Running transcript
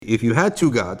If you had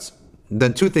two gods,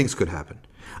 then two things could happen.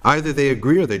 Either they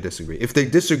agree or they disagree. If they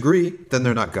disagree, then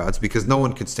they're not gods, because no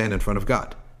one can stand in front of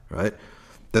God, right?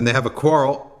 Then they have a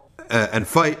quarrel and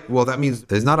fight. Well, that means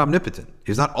he's not omnipotent.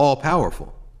 He's not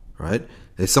all-powerful, right?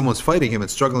 If someone's fighting him and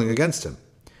struggling against him.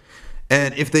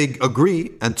 And if they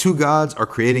agree and two gods are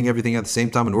creating everything at the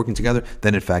same time and working together,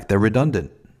 then in fact they're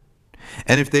redundant.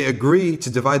 And if they agree to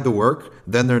divide the work,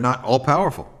 then they're not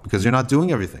all-powerful, because you're not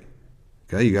doing everything.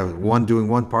 Okay, you have one doing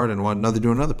one part and another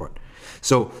doing another part.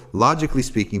 So logically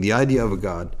speaking, the idea of a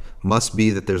God must be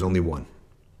that there's only one.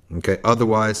 Okay,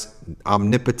 otherwise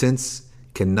omnipotence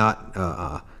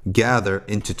cannot gather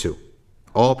into two.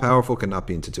 All powerful cannot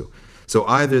be into two. So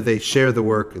either they share the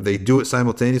work, they do it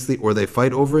simultaneously, or they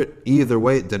fight over it. Either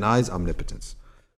way, it denies omnipotence.